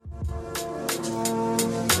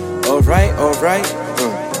Alright.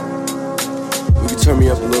 You can turn me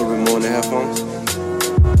up a little bit more in the headphones.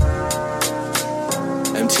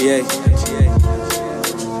 MTA.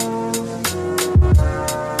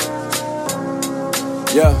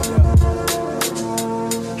 Yeah.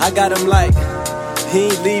 I got him like, he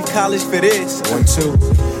ain't leave college for this. 1,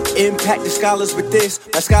 2. Impact the scholars with this.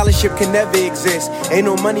 My scholarship can never exist. Ain't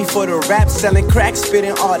no money for the rap, selling crack,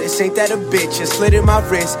 spitting artists. Ain't that a bitch? A slit in my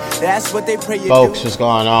wrist. That's what they pray you Folks, do. what's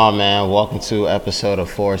going on, man? Welcome to episode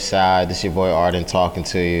of Foresight. This is your boy Arden talking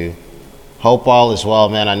to you. Hope all is well,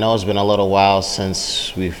 man. I know it's been a little while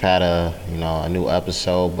since we've had a new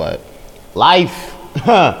episode, but life,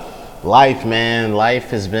 man. Life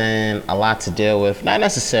has been a lot to deal with. Not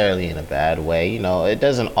necessarily in a bad way. It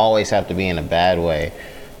doesn't always have to be in a bad way.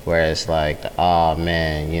 Where it's like, oh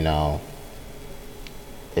man,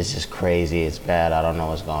 it's just crazy, it's bad, I don't know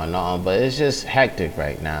what's going on, but it's just hectic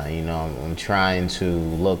right now. I'm trying to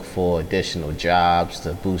look for additional jobs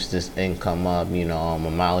to boost this income up.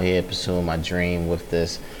 I'm out here pursuing my dream with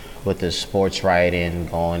this sports writing,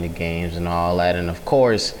 going to games and all that, and of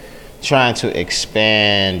course trying to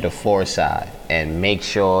expand the Foresight and make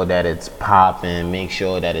sure that it's popping, make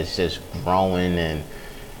sure that it's just growing, and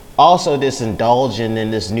also just indulging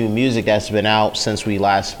in this new music that's been out since we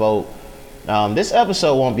last spoke. This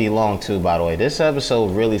episode won't be long too, by the way. This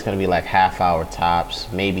episode really is going to be like half hour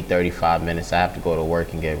tops, maybe 35 minutes. I have to go to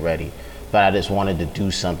work and get ready. But I just wanted to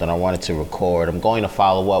do something. I wanted to record. I'm going to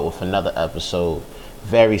follow up with another episode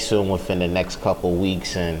very soon within the next couple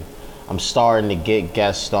weeks. And I'm starting to get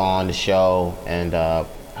guests on the show and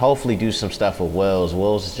hopefully do some stuff with Wills.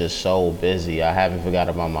 Wills is just so busy. I haven't forgot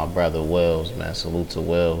about my brother Wills, man. Salute to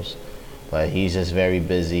Wills. But he's just very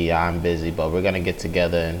busy. I'm busy. But we're going to get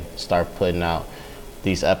together and start putting out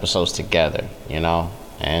these episodes together,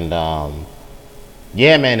 And,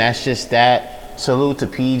 yeah, man, that's just that. Salute to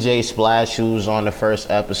PJ Splash, who was on the first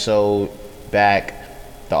episode back.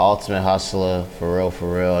 The Ultimate Hustler, for real.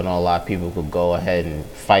 I know a lot of people could go ahead and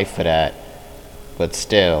fight for that. But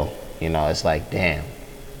still, it's like, damn.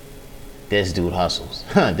 This dude hustles.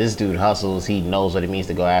 This dude hustles. He knows what it means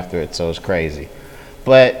to go after it, so it's crazy.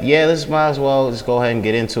 But yeah, let's might as well just go ahead and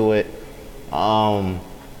get into it.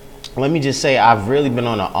 Let me just say, I've really been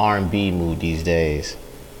on an R&B mood these days.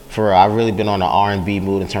 For real, I've really been on an R&B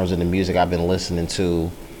mood in terms of the music I've been listening to.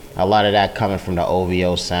 A lot of that coming from the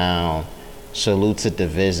OVO sound. Salute to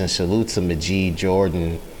Division. Salute to Majid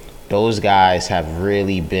Jordan. Those guys have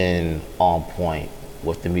really been on point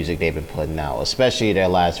with the music they've been putting out, especially their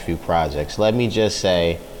last few projects. Let me just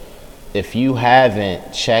say, if you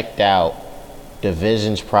haven't checked out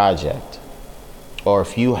Division's project, or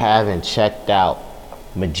if you haven't checked out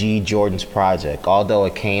Majid Jordan's project, although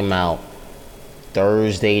it came out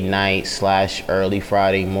Thursday night / early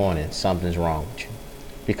Friday morning, something's wrong with you.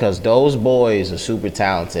 Because those boys are super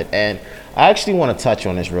talented. And I actually want to touch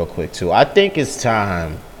on this real quick too. I think it's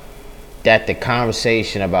time that the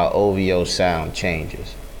conversation about OVO sound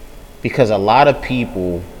changes, because a lot of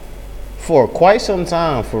people for quite some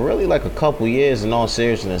time, for really like a couple years in all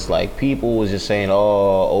seriousness, like people was just saying,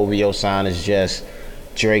 oh, OVO sound is just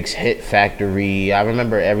Drake's hit factory. I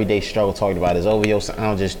remember Everyday Struggle talking about, is OVO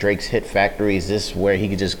sound just Drake's hit factory? Is this where he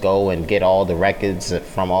could just go and get all the records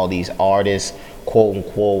from all these artists, quote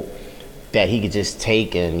unquote, that he could just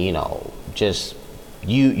take and just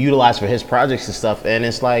utilize for his projects and stuff? And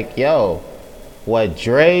it's like, yo, what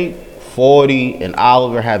Drake, 40, and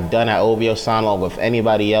Oliver have done at OVO Sound, along with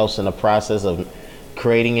anybody else in the process of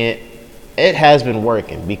creating it, it has been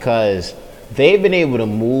working, because they've been able to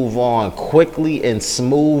move on quickly and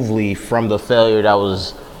smoothly from the failure that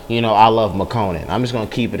was, I Love McConan. I'm just going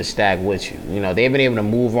to keep it a stack with you. They've been able to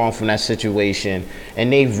move on from that situation,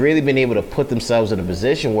 and they've really been able to put themselves in a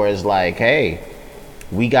position where it's like, hey,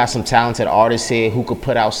 we got some talented artists here who could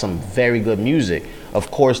put out some very good music.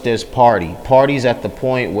 Of course, there's Party. Party's at the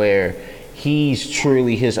point where he's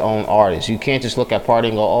truly his own artist. You can't just look at Party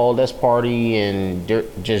and go, oh, that's Party and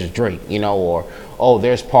just Drake, or, oh,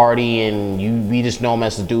 there's Party and we just know him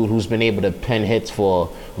as the dude who's been able to pen hits for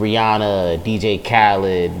Rihanna, DJ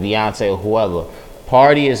Khaled, Beyonce, or whoever.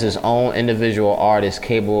 Party is his own individual artist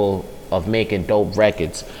capable of making dope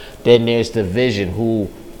records. Then there's Division, who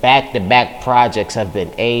back-to-back projects have been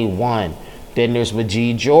A1. Then there's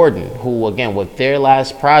Majid Jordan, who, again, with their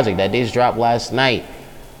last project that they just dropped last night,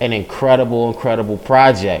 an incredible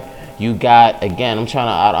project. You got, again,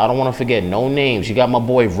 I don't want to forget no names. You got my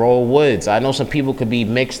boy Roy Woods. I know some people could be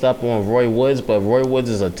mixed up on Roy Woods, but Roy Woods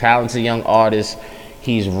is a talented young artist.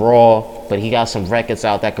 He's raw, but he got some records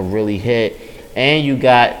out that could really hit. And you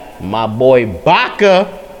got my boy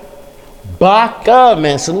Baka, Baka,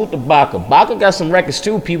 man, salute to Baka. Baka got some records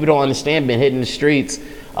too. People don't understand. Been hitting the streets.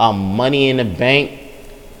 Money in the Bank,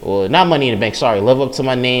 or not Money in the Bank. Sorry, Live Up to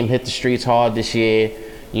My Name hit the streets hard this year.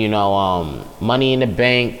 You know, Money in the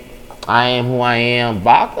Bank, I Am Who I Am.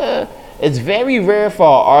 Baka, it's very rare for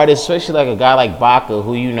an artist, especially like a guy like Baka,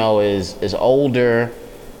 who you know is older,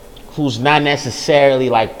 who's not necessarily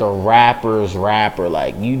like the rapper's rapper.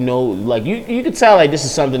 Like you know, like you could tell like this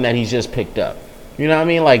is something that he's just picked up. You know what I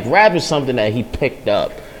mean? Like rap is something that he picked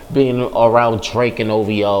up, being around Drake and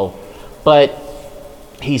OVO, but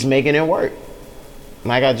he's making it work.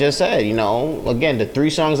 Like I just said, you know, again, the 3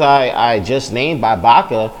 songs I just named by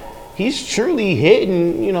Baka, he's truly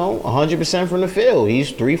hitting, you know, 100% from the field.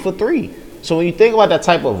 He's 3 for 3. So when you think about that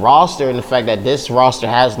type of roster and the fact that this roster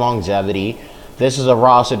has longevity, this is a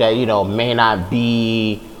roster that, you know, may not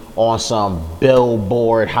be on some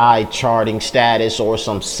Billboard high charting status or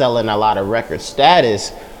some selling a lot of record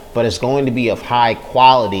status, but it's going to be of high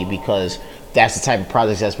quality because that's the type of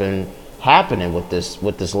projects that's been happening with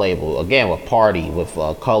this label. Again, with Party, with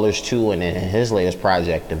Colors 2, and then his latest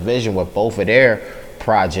project, Division, with both of their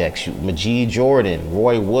projects. Majid Jordan,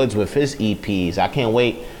 Roy Woods with his EPs. I can't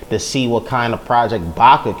wait to see what kind of project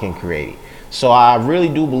Baka can create. So I really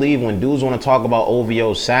do believe when dudes want to talk about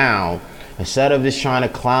OVO sound, instead of just trying to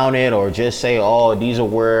clown it or just say, oh, these are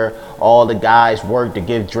where all the guys work to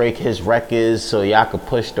give Drake his records so y'all could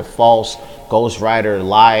push the false ghostwriter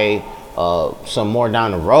lie some more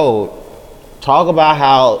down the road, talk about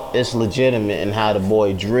how it's legitimate and how the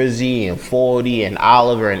boy Drizzy and 40 and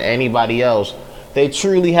Oliver and anybody else, they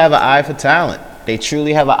truly have an eye for talent. They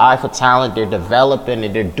truly have an eye for talent. They're developing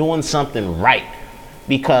and they're doing something right.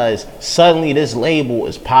 Because suddenly this label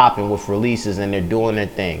is popping with releases and they're doing their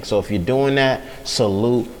thing. So if you're doing that,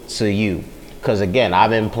 salute to you. Because again, I've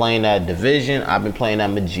been playing that Division. I've been playing that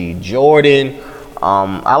Majid Jordan.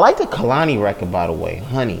 I like the Kalani record, by the way,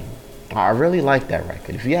 Honey. I really like that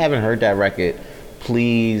record. If you haven't heard that record,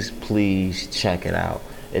 please check it out.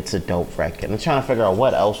 It's a dope record. I'm trying to figure out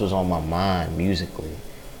what else was on my mind musically.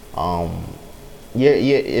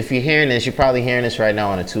 If you're hearing this, you're probably hearing this right now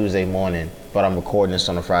on a Tuesday morning, but I'm recording this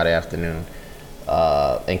on a Friday afternoon.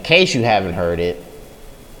 In case you haven't heard it,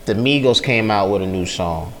 the MIGOS came out with a new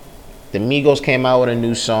song. The MIGOS came out with a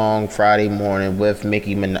new song Friday morning with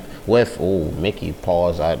Mickey,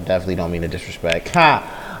 pause, I definitely don't mean to disrespect.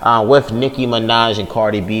 With Nicki Minaj and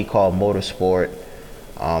Cardi B, called Motorsport.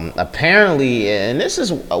 Apparently, and this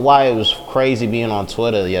is why it was crazy being on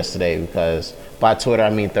Twitter yesterday, because by Twitter I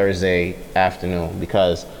mean Thursday afternoon,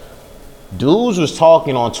 because dudes was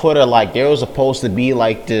talking on Twitter like there was supposed to be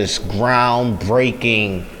like this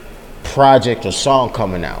groundbreaking project or song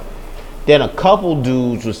coming out. Then a couple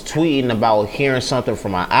dudes was tweeting about hearing something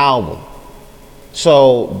from my album.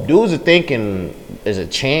 So dudes are thinking, is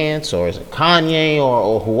it Chance or is it Kanye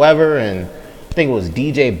or whoever? And I think it was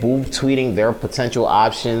DJ Booth tweeting their potential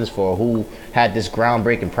options for who had this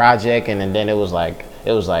groundbreaking project, and then it was like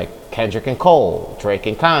Kendrick and Cole, Drake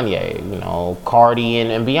and Kanye, you know, Cardi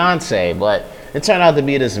and Beyonce. But it turned out to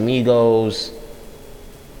be this Migos,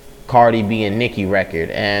 Cardi B and Nicki record,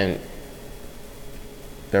 and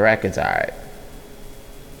the record's alright.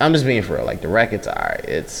 I'm just being for real, like the record's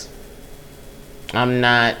alright. I'm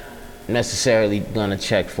not necessarily gonna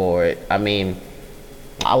check for it. I mean,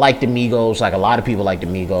 I like the Migos, like a lot of people like the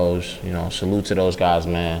Migos, you know, salute to those guys,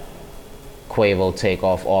 man. Quavo,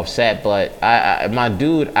 Takeoff, Offset, but my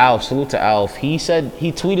dude Alf, salute to Alf, he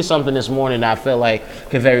tweeted something this morning that I feel like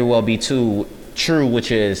could very well be true,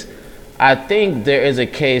 which is, I think there is a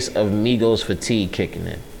case of Migos fatigue kicking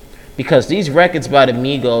in. Because these records by the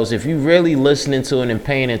Migos, if you really listening to it and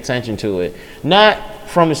paying attention to it, not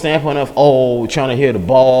from the standpoint of, oh, trying to hear the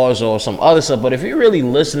bars or some other stuff, but if you're really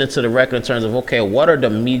listening to the record in terms of, okay, what are the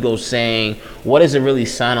Migos saying? What is it really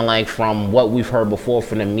sounding like from what we've heard before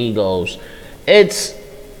from the Migos? It's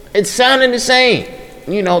sounding the same.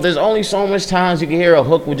 You know, there's only so much times you can hear a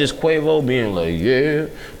hook with just Quavo being like, yeah,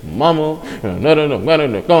 mama,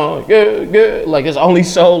 yeah. Like, it's only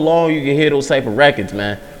so long you can hear those type of records,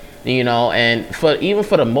 man. You know, and even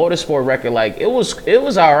for the Motorsport record, like, it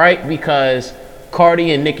was all right because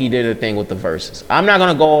Cardi and Nicki did their thing with the verses. I'm not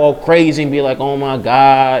gonna go all crazy and be like, oh my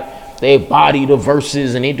God, they body the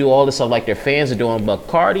verses and they do all this stuff like their fans are doing. But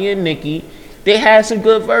Cardi and Nicki, they had some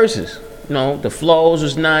good verses. You know, the flows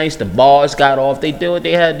was nice, the bars got off, they did what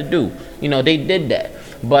they had to do. You know, they did that.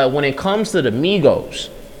 But when it comes to the Migos,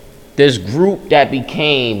 this group that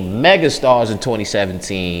became megastars in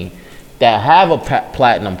 2017, that have a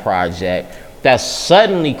platinum project, that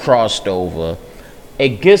suddenly crossed over,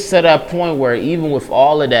 it gets to that point where even with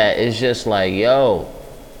all of that, it's just like, yo,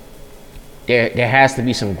 there has to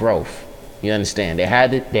be some growth. You understand? There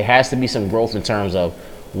has to be some growth in terms of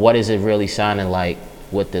what is it really sounding like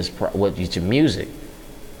with with your music.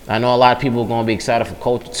 I know a lot of people are gonna be excited for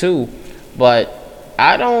Culture 2, but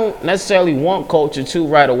I don't necessarily want Culture 2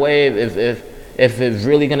 right away if it's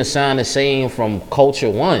really gonna sound the same from Culture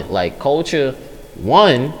 1. Like Culture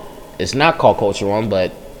 1, it's not called Culture 1,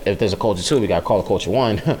 but if there's a Culture 2, we gotta call it Culture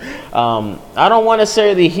 1. I don't want to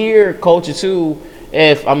necessarily hear Culture 2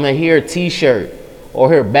 if I'm gonna hear T-Shirt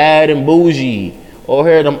or hear Bad and Bougie or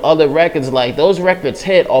hear them other records. Like those records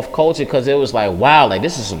hit off Culture because it was like, wow, like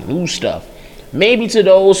this is some new stuff. Maybe to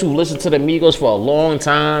those who listen to the Migos for a long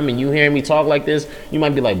time and you hear me talk like this, you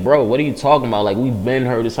might be like, bro, what are you talking about? Like we've been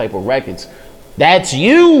heard this type of records. That's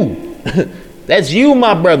you. That's you,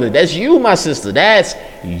 my brother. That's you, my sister. That's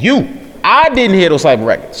you. I didn't hear those type of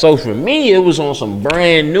records. So for me, it was on some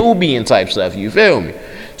brand Nubian type stuff. You feel me?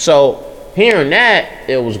 So hearing that,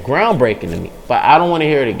 it was groundbreaking to me. But I don't want to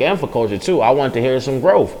hear it again for Culture 2. I want to hear some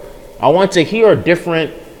growth. I want to hear a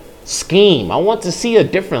different scheme. I want to see a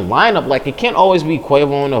different lineup. Like it can't always be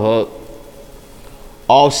Quavo on the hook,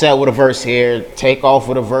 Offset with a verse here, Takeoff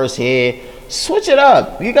with a verse here. Switch it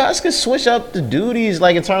up. You guys can switch up the duties,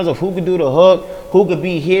 like in terms of who could do the hook, who could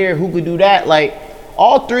be here, who could do that. Like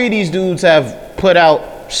all three of these dudes have put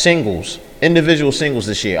out singles, individual singles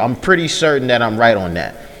this year. I'm pretty certain that I'm right on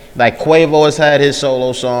that. Like Quavo has had his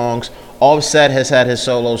solo songs, Offset has had his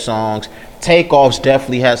solo songs, Takeoff's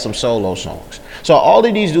definitely had some solo songs. So all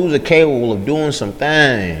of these dudes are capable of doing some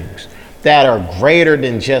things that are greater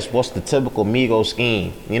than just what's the typical Migos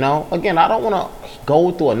scheme. You know, again, I don't want to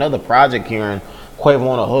go through another project here and Quavo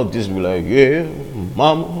on a hook just be like, yeah,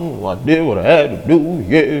 mama, I did what I had to do,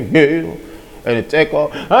 yeah. And it take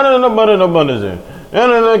off. I don't know about the abundance. I don't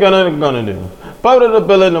know what I'm gonna do. Popping the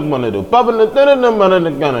bill in the money do. Popping the money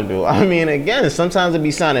the gonna do. I mean, again, sometimes it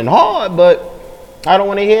be sounding hard, but I don't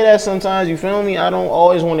want to hear that sometimes. You feel me? I don't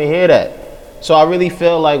always want to hear that. So I really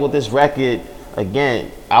feel like with this record,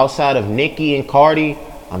 again, outside of Nicki and Cardi,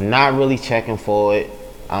 I'm not really checking for it.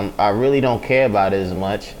 I really don't care about it as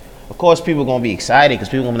much. Of course, people gonna be excited because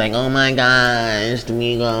people gonna be like, "Oh my God, it's the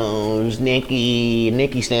Migos,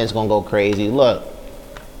 Nicki stands gonna go crazy." Look,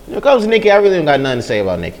 when it comes to Nicki, I really don't got nothing to say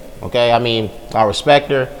about Nicki. Okay, I mean, I respect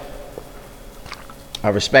her. I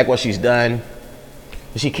respect what she's done.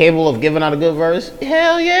 Is she capable of giving out a good verse?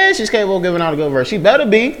 Hell yeah, she's capable of giving out a good verse. She better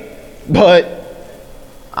be, but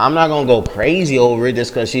I'm not gonna go crazy over it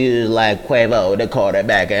just because she's like Quavo, the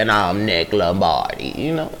quarterback, and I'm Nick Lombardi.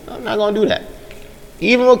 You know, I'm not gonna do that.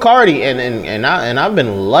 Even with Cardi, and I've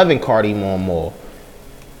been loving Cardi more and more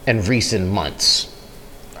in recent months.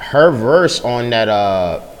 Her verse on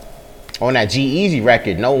that G-Eazy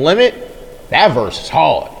record, No Limit, that verse is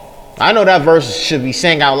hard. I know that verse should be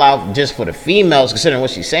sang out loud just for the females, considering what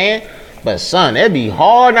she's saying. But son, it'd be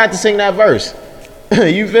hard not to sing that verse.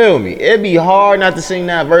 You feel me? It'd be hard not to sing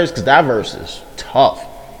that verse because that verse is tough.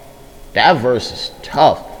 That verse is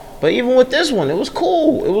tough. But even with this one, it was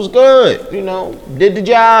cool. It was good. You know, did the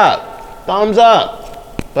job. Thumbs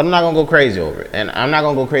up. But I'm not going to go crazy over it. And I'm not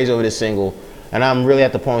going to go crazy over this single. And I'm really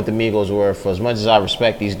at the point with the Migos where for as much as I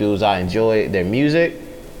respect these dudes, I enjoy their music.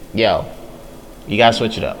 Yo, you got to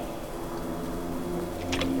switch it up.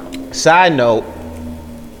 Side note,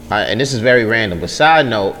 and this is very random, but side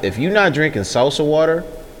note, if you're not drinking salsa water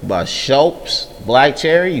by Schulp's Black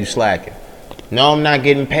Cherry, you slacking. No, I'm not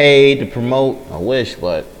getting paid to promote. I wish,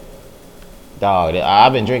 but dog,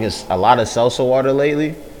 I've been drinking a lot of salsa water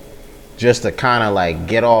lately just to kind of like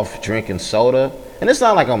get off drinking soda. And it's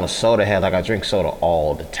not like I'm a soda head, like I drink soda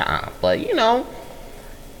all the time. But you know,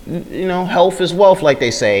 health is wealth, like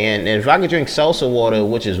they say. And if I could drink salsa water,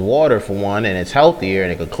 which is water for one, and it's healthier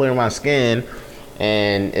and it could clear my skin,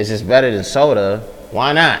 and it's just better than soda,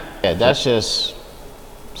 why not? Yeah, that's just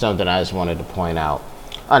something I just wanted to point out.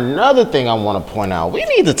 Another thing I want to point out, we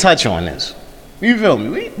need to touch on this. You feel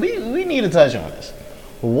me? We need to touch on this.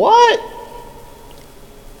 What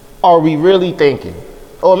are we really thinking?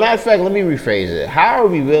 Oh, matter of fact, let me rephrase it. How are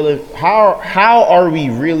we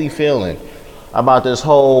really feeling about this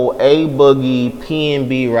whole A Boogie,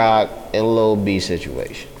 P&B Rock, and Lil B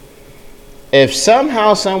situation? If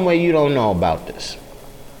somehow, some way you don't know about this,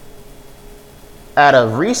 at a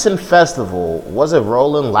recent festival, was it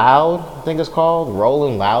Rolling Loud? I think it's called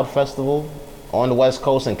Rolling Loud Festival on the West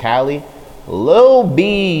Coast in Cali. Lil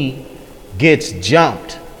B gets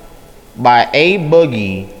jumped by A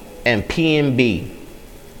Boogie and P&B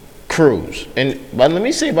crews. But let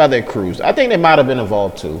me say by their crews. I think they might have been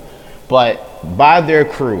involved too, but by their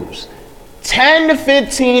crews. 10 to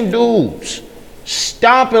 15 dudes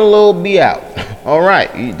stomping Lil B out. All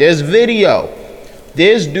right, there's video.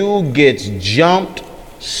 This dude gets jumped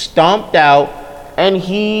stomped out, and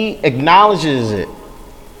he acknowledges it.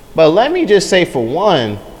 But let me just say, for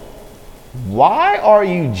one, why are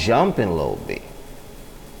you jumping Lil B?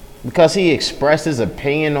 Because he expressed his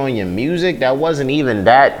opinion on your music? That wasn't even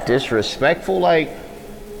that disrespectful? Like,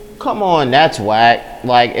 come on, that's whack.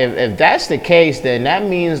 Like, if that's the case, then that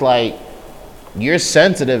means, like, you're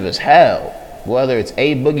sensitive as hell. Whether it's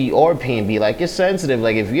A Boogie or P&B, like, you're sensitive.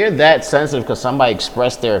 Like, if you're that sensitive because somebody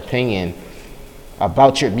expressed their opinion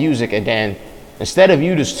about your music, and then instead of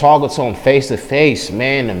you just talking to him face to face,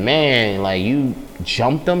 man to man, like, you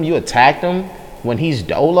jumped him, you attacked him when he's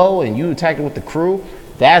dolo, and you attacked him with the crew,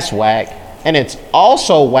 that's whack. And it's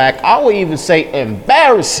also whack, I would even say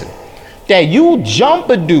embarrassing, that you jump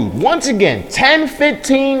a dude, once again, 10,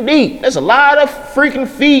 15 deep. There's a lot of freaking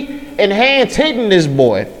feet and hands hitting this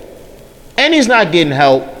boy, and he's not getting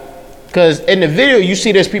help. Because in the video, you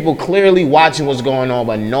see there's people clearly watching what's going on,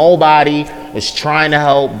 but nobody is trying to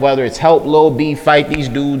help, whether it's help Lil B fight these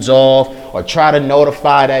dudes off, or try to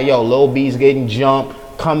notify that, yo, Lil B's getting jumped,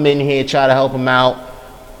 come in here, try to help him out.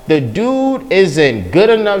 The dude is in good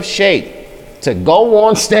enough shape to go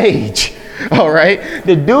on stage, all right?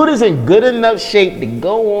 The dude is in good enough shape to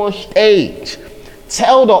go on stage,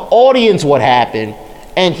 tell the audience what happened,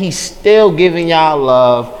 and he's still giving y'all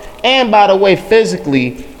love. And by the way,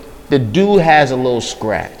 physically, the dude has a little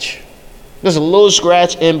scratch. There's a little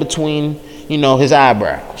scratch in between, you know, his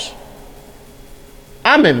eyebrows.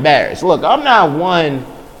 I'm embarrassed. Look, I'm not one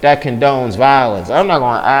that condones violence. I'm not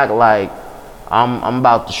gonna act like I'm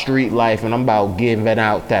about the street life and I'm about giving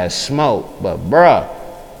out that smoke. But bruh,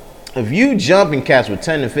 if you jumping cats with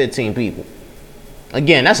 10 to 15 people,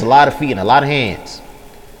 again, that's a lot of feet and a lot of hands.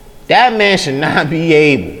 That man should not be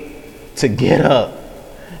able to get up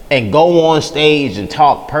and go on stage and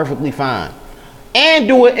talk perfectly fine and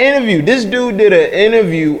do an interview. This dude did an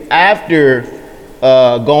interview after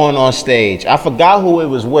going on stage. I forgot who it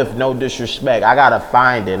was with, no disrespect. I gotta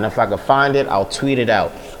find it, and if I can find it, I'll tweet it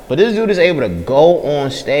out. But this dude is able to go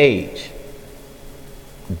on stage,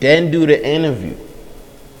 then do the interview.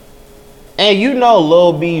 And you know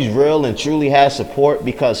Lil B's real and truly has support,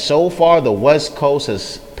 because so far the West Coast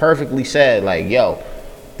has perfectly said, like, yo,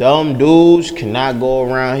 dumb dudes cannot go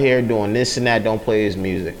around here doing this and that, don't play his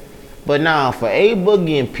music. But nah, for A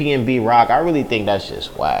Boogie and P&B Rock, I really think that's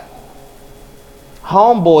just whack.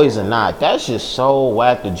 Homeboys or not, that's just so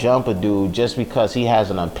whack to jump a dude just because he has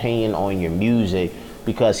an opinion on your music,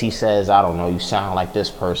 because he says, I don't know, you sound like this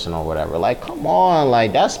person or whatever. Like, come on,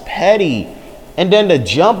 like, that's petty. And then to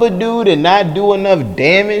jump a dude and not do enough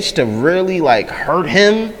damage to really, like, hurt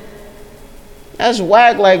him, that's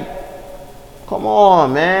whack. Like, come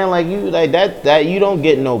on, man. Like, you, like, that you don't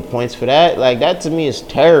get no points for that. Like, that to me is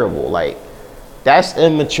terrible. Like, that's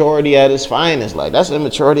immaturity at its finest. Like, that's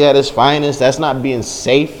immaturity at its finest. That's not being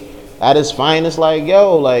safe at its finest. Like,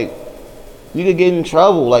 yo, like, you could get in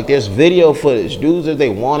trouble. Like, there's video footage. Dudes, if they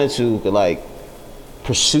wanted to, could, like,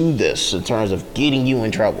 pursue this in terms of getting you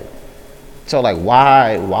in trouble. So, like,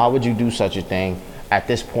 why would you do such a thing at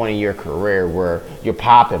this point in your career where you're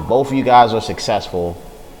popping? Both of you guys are successful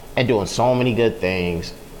and doing so many good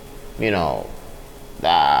things. You know,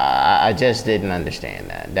 I just didn't understand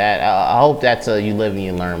that. I hope that's a you live and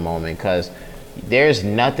you learn moment, because there's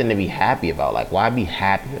nothing to be happy about. Like, why be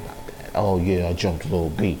happy about that? Oh, yeah, I jumped Lil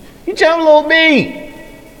B. You jumped Lil B.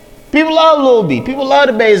 People love Lil B. People love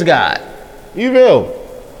the bass guy. You feel?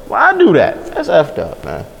 Why do that? That's effed up,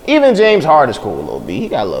 man. Even James Hart is cool with Lil B. He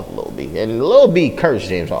got love for Lil B. And Lil B cursed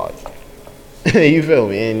James Hart. You feel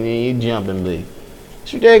me? And you jumping B.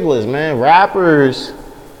 It's ridiculous, man. Rappers,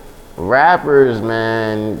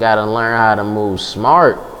 man, gotta learn how to move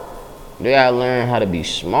smart. They gotta learn how to be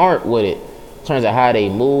smart with it in terms of how they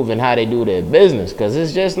move and how they do their business, because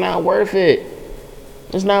it's just not worth it.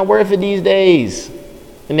 It's not worth it these days.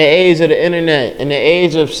 In the age of the internet, in the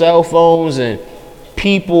age of cell phones, and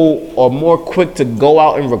people are more quick to go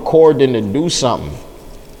out and record than to do something.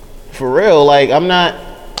 For real, like, I'm not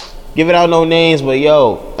giving out no names, but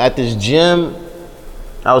yo, at this gym,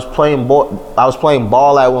 I was playing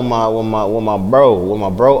ball at with my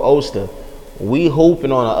bro Oster. We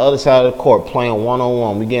hooping on the other side of the court, playing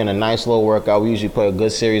one-on-one. We getting a nice little workout. We usually play a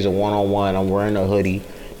good series of one-on-one. I'm wearing a hoodie,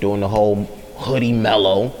 doing the whole hoodie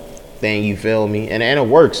mellow thing, you feel me? And it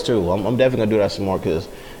works too. I'm definitely gonna do that some more, because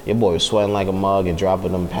your boy was sweating like a mug and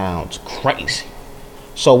dropping them pounds. Crazy.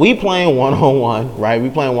 So we playing one-on-one, right?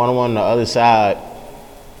 We playing one-on-one on the other side.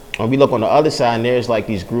 And we look on the other side, and there's like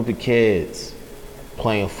these group of kids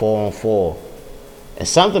playing 4-on-4. And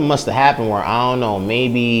something must have happened where, I don't know,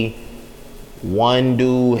 maybe one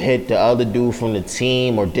dude hit the other dude from the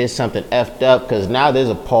team or did something effed up, because now there's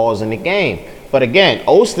a pause in the game. But again,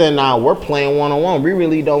 Osta and I, we're playing one-on-one. We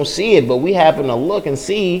really don't see it, but we happen to look and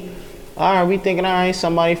see, all right, we thinking, all right,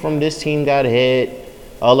 somebody from this team got hit.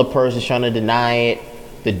 Other person's trying to deny it.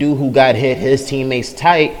 The dude who got hit, his teammate's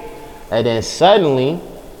tight. And then suddenly,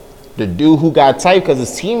 the dude who got tight because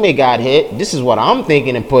his teammate got hit, this is what I'm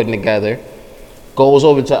thinking and putting together, goes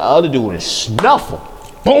over to the other dude and snuff him.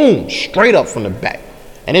 Boom, straight up from the back.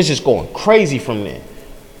 And it's just going crazy from there.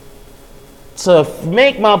 To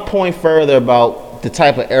make my point further about the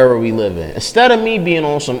type of era we live in, instead of me being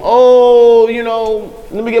on some,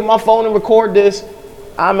 let me get my phone and record this,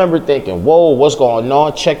 I remember thinking, whoa, what's going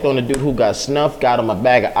on? Checked on the dude who got snuffed, got him a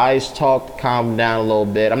bag of ice, talked, calmed him down a little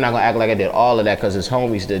bit. I'm not going to act like I did all of that because his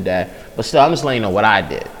homies did that. But still, I'm just letting you know what I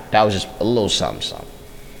did. That was just a little something.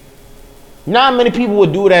 Not many people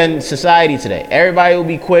would do that in society today. Everybody will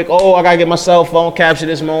be quick. Oh, I got to get my cell phone, capture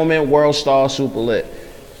this moment, world star, super lit.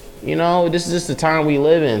 This is just the time we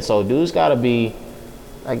live in. So dudes got to be,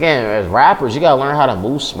 again, as rappers, you got to learn how to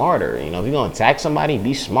move smarter. If you're going to attack somebody,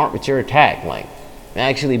 be smart with your attack. Like,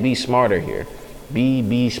 actually be smarter here.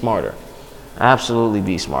 Be smarter. Absolutely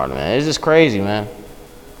be smarter, man. It's just crazy, man.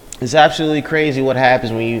 It's absolutely crazy what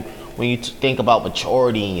happens when you think about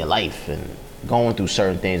maturity in your life and going through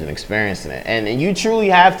certain things and experiencing it. And you truly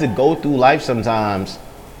have to go through life sometimes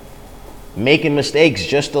making mistakes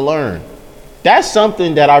just to learn. That's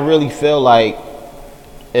something that I really feel like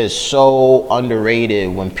is so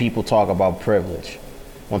underrated when people talk about privilege.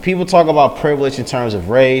 When people talk about privilege in terms of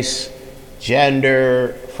race,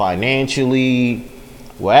 gender, financially,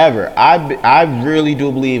 whatever, I really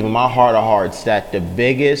do believe in my heart of hearts that the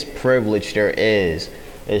biggest privilege there is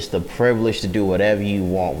the privilege to do whatever you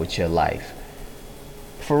want with your life.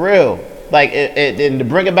 For real. Like, and to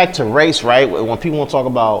bring it back to race, right? When people want to talk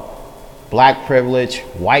about black privilege,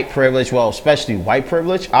 white privilege, well, especially white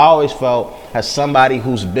privilege, I always felt, as somebody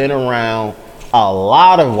who's been around a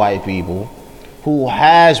lot of white people, who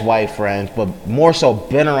has white friends, but more so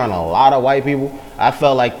been around a lot of white people, I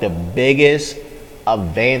felt like the biggest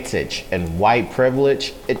advantage in white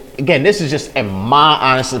privilege, again, this is just in my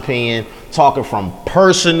honest opinion, talking from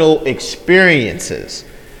personal experiences,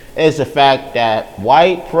 is the fact that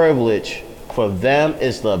white privilege for them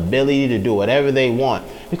is the ability to do whatever they want.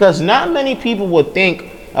 Because not many people would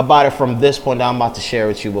think about it from this point that I'm about to share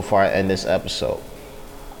with you before I end this episode.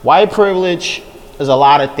 White privilege is a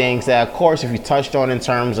lot of things that, of course, if you touched on in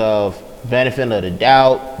terms of benefit of the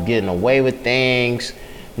doubt, getting away with things,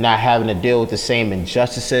 not having to deal with the same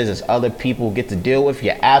injustices as other people get to deal with,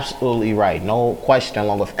 you're absolutely right. No question.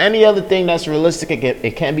 Along with any other thing that's realistic,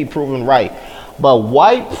 it can be proven right. But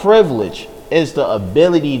white privilege is the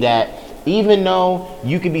ability that even though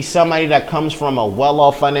you could be somebody that comes from a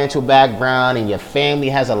well-off financial background and your family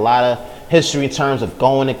has a lot of history in terms of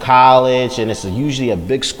going to college, and it's usually a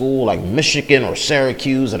big school like Michigan or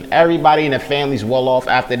Syracuse, and everybody in the family's well-off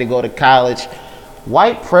after they go to college,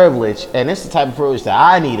 white privilege, and it's the type of privilege that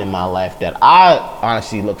I need in my life, that I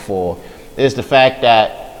honestly look for, is the fact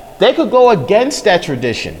that they could go against that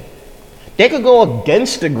tradition. They could go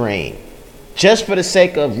against the grain just for the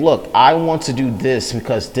sake of, look, I want to do this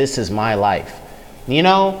because this is my life.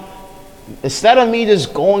 Instead of me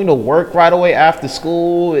just going to work right away after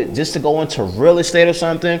school, just to go into real estate or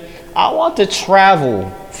something, I want to travel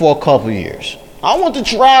for a couple years. I want to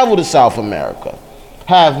travel to South America,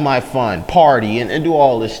 have my fun, party, and do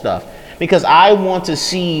all this stuff. Because I want to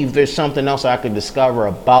see if there's something else I could discover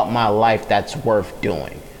about my life that's worth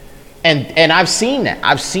doing. And I've seen that.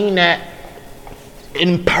 I've seen that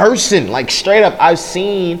in person, like straight up. I've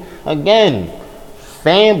seen, again,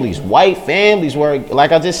 families, white families where,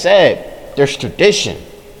 like I just said, there's tradition.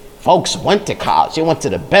 Folks went to college. They went to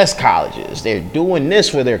the best colleges. They're doing this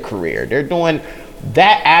for their career. They're doing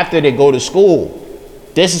that after they go to school.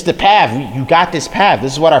 This is the path. You got this path.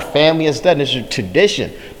 This is what our family has done. This is a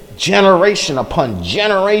tradition. Generation upon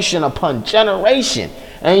generation upon generation.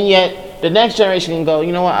 And yet the next generation can go,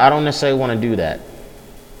 you know what? I don't necessarily want to do that.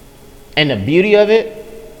 And the beauty of it,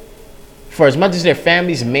 for as much as their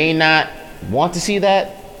families may not want to see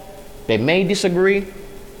that, they may disagree,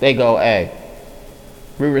 they go, hey,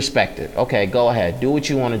 we respect it. Okay, go ahead. Do what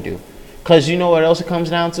you want to do. Because you know what else it comes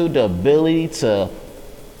down to? The ability to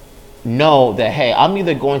know that, hey, I'm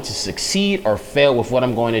either going to succeed or fail with what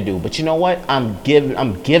I'm going to do. But you know what? I'm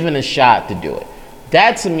given a shot to do it.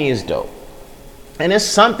 That to me is dope. And it's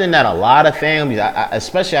something that a lot of families,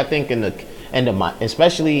 especially I think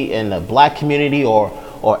especially in the black community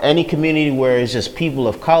or any community where it's just people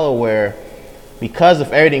of color, where because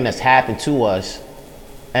of everything that's happened to us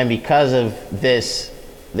and because of this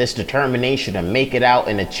determination to make it out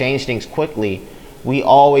and to change things quickly, we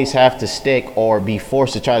always have to stick or be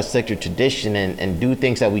forced to try to stick to tradition and do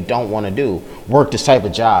things that we don't want to do. Work this type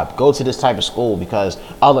of job, go to this type of school because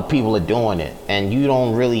other people are doing it, and you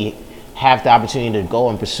don't really have the opportunity to go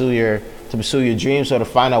and pursue your dreams or to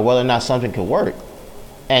find out whether or not something could work.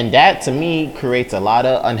 And that to me creates a lot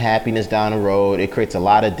of unhappiness down the road. It creates a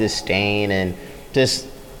lot of disdain and just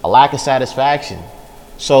a lack of satisfaction.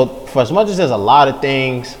 So for as much as there's a lot of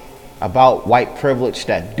things about white privilege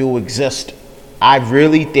that do exist, I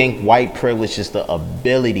really think white privilege is the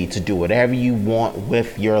ability to do whatever you want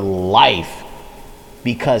with your life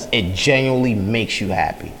because it genuinely makes you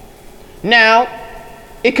happy. Now,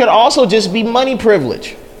 it could also just be money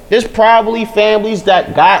privilege. There's probably families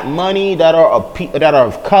that got money that are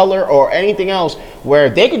of color or anything else where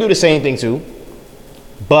they can do the same thing too.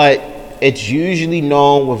 But it's usually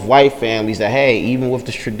known with white families that, hey, even with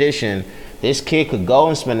this tradition, this kid could go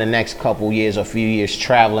and spend the next couple years or few years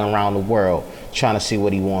traveling around the world trying to see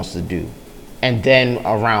what he wants to do. And then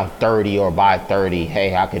around 30 or by 30,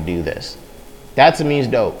 hey, I could do this. That to me is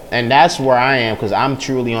dope. And that's where I am because I'm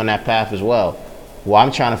truly on that path as well. Well,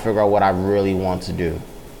 I'm trying to figure out what I really want to do.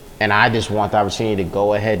 And I just want the opportunity to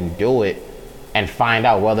go ahead and do it and find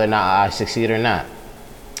out whether or not I succeed or not.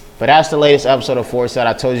 But that's the latest episode of Foresight.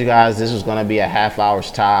 I told you guys this was going to be a half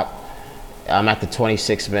hour's top. I'm at the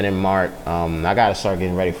 26-minute mark. I got to start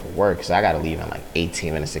getting ready for work because I got to leave in like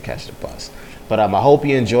 18 minutes to catch the bus. But I hope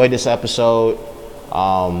you enjoyed this episode.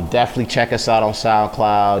 Definitely check us out on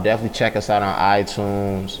SoundCloud. Definitely check us out on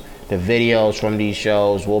iTunes. The videos from these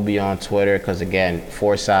shows will be on Twitter because, again,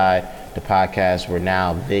 Foresight, the podcast, we're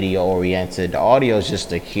now video-oriented. The audio is just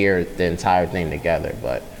to hear the entire thing together,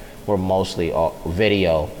 but we're mostly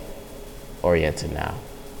video-oriented now.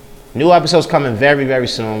 New episodes coming very, very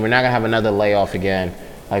soon. We're not going to have another layoff again,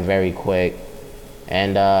 like very quick.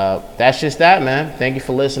 And that's just that, man. Thank you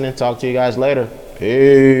for listening. Talk to you guys later.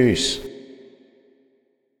 Peace.